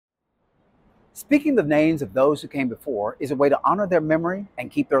Speaking the names of those who came before is a way to honor their memory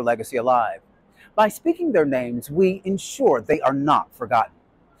and keep their legacy alive. By speaking their names, we ensure they are not forgotten.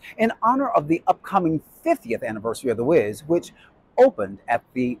 In honor of the upcoming 50th anniversary of the WIZ, which opened at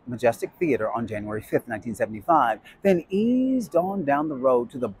the Majestic Theatre on January 5th, 1975, then eased on down the road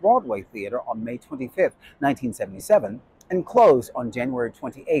to the Broadway Theatre on May 25th, 1977, and closed on January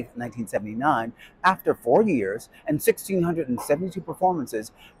 28, 1979, after 4 years and 1,672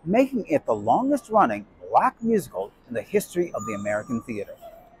 performances, making it the longest-running black musical in the history of the American theater.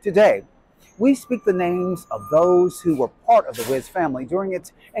 Today, we speak the names of those who were part of the WIZ family during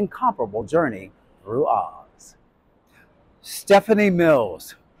its incomparable journey through Oz. Stephanie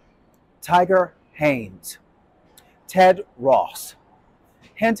Mills, Tiger Haynes, Ted Ross,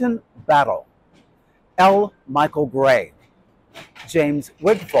 Hinton Battle, L. Michael Gray, James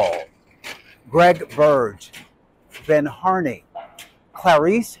Wigfall, Greg Burge, Ben Harney,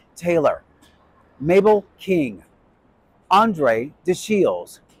 Clarice Taylor, Mabel King, André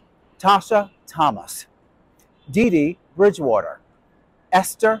DeShields, Tasha Thomas, Dee Dee Bridgewater,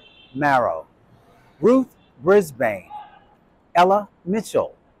 Esther Marrow, Ruth Brisbane, Ella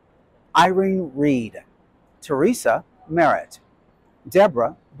Mitchell, Irene Reed, Teresa Merritt,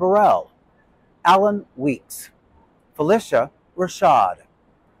 Deborah Burrell, Alan Weeks, Phylicia Rashad,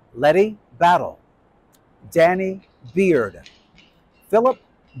 Letty Battle, Danny Beard, Philip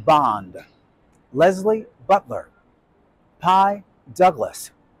Bond, Leslie Butler, Pye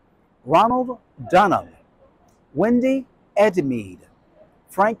Douglas, Ronald Dunham, Wendy Edmead,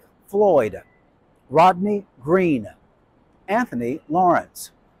 Frank Floyd, Rodney Green, Anthony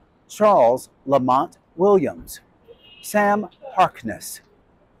Lawrence, Charles Lamont Williams, Sam Harkness,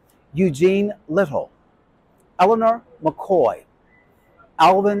 Eugene Little, Eleanor McCoy,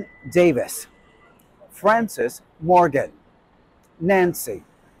 Alvin Davis, Francis Morgan, Nancy,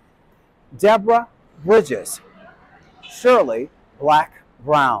 Deborah Bridges, Shirley Black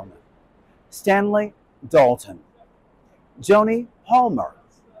Brown, Stanley Dalton, Joni Palmer,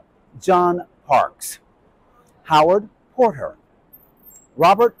 John Parks, Howard Porter,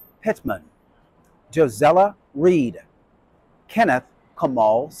 Robert Pittman, Josella Reed, Kenneth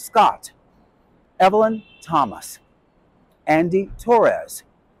Kamal Scott, Evelyn Thomas, Andy Torres,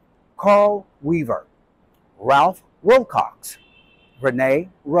 Carl Weaver, Ralph Wilcox, Renee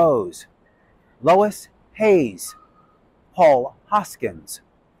Rose, Lois Hayes, Paul Hoskins,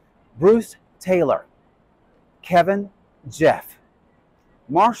 Bruce Taylor, Kevin Jeff,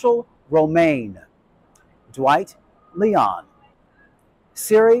 Marshall Romaine, Dwight Leon,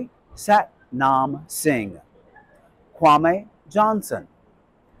 Siri Satnam Singh, Kwame Johnson,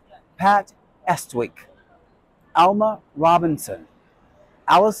 Pat Estwick, Alma Robinson,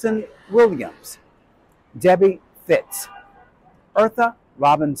 Allison Williams, Debbie Fitz, Eartha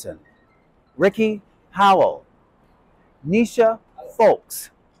Robinson, Ricky Howell, Nisha Folks,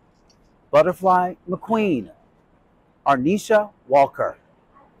 Butterfly McQueen, Arnisha Walker,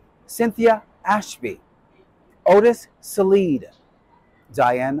 Cynthia Ashby, Otis Salid,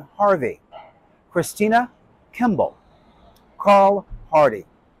 Diane Harvey, Christina Kimball, Carl Hardy,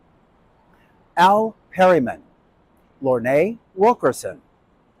 Al Perryman, Lornay Wilkerson,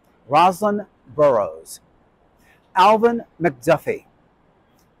 Rosalind Burrows, Alvin McDuffie,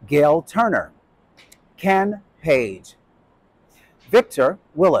 Gail Turner, Ken Page, Victor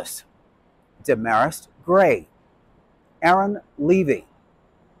Willis, Demarest Gray, Aaron Levy,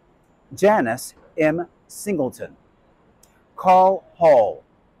 Janice M. Singleton, Carl Hall,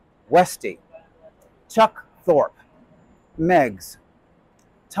 Westy, Chuck Thorpe, Meggs,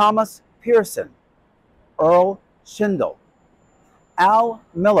 Thomas Pearson, Earl Schindel, Al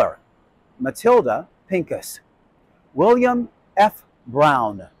Miller, Matilda Pincus, William F.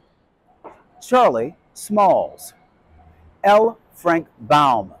 Brown, Charlie Smalls, L. Frank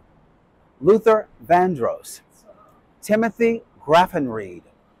Baum, Luther Vandross, Timothy Graffenreid,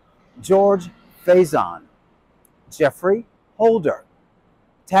 George Faison, Jeffrey Holder,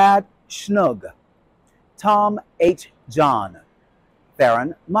 Tad Schnug, Tom H. John,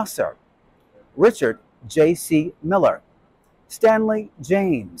 Theron Musser, Richard J.C. Miller, Stanley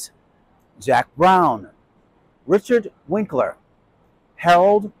James, Jack Brown, Richard Winkler,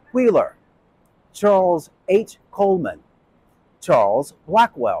 Harold Wheeler, Charles H. Coleman, Charles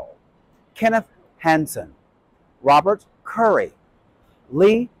Blackwell, Kenneth Hansen, Robert Curry,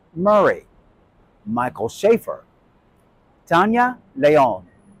 Lee Murray, Michael Schaefer, Tanya Leon,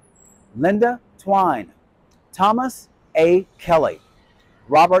 Linda Twine, Thomas A. Kelly,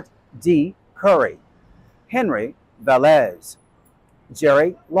 Robert D. Curry, Henry Velez,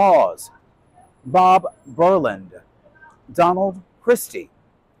 Jerry Laws, Bob Burland, Donald Christie,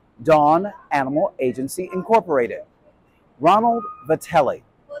 Dawn Animal Agency Incorporated, Ronald Vitelli,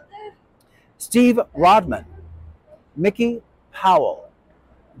 Steve Rodman, Mickey Powell,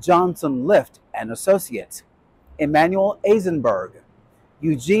 Johnson Lift and Associates, Emmanuel Eisenberg,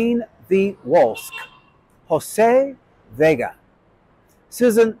 Eugene V. Wolsk, Jose Vega,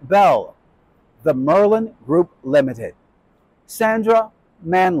 Susan Bell, The Merlin Group Limited, Sandra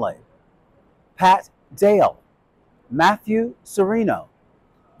Manley, Pat Dale, Matthew Serino,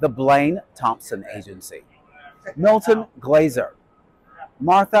 The Blaine Thompson Agency, Milton Glazer,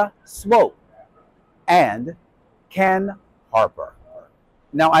 Martha Swope, and Ken Harper.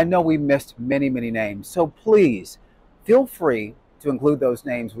 Now, I know we missed many, many names, so please feel free to include those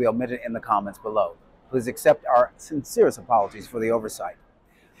names we omitted in the comments below. Please accept our sincerest apologies for the oversight.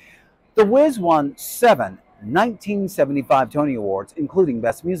 The Wiz won 7 1975 Tony Awards, including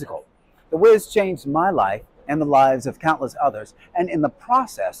Best Musical. The Wiz changed my life and the lives of countless others, and in the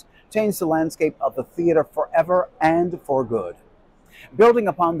process, changed the landscape of the theater forever and for good. Building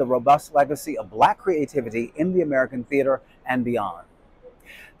upon the robust legacy of Black creativity in the American theater and beyond.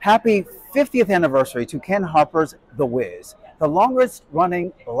 Happy 50th anniversary to Ken Harper's The Wiz, the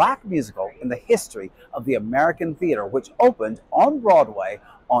longest-running Black musical in the history of the American theater, which opened on Broadway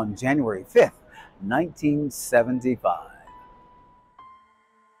on January 5th, 1975.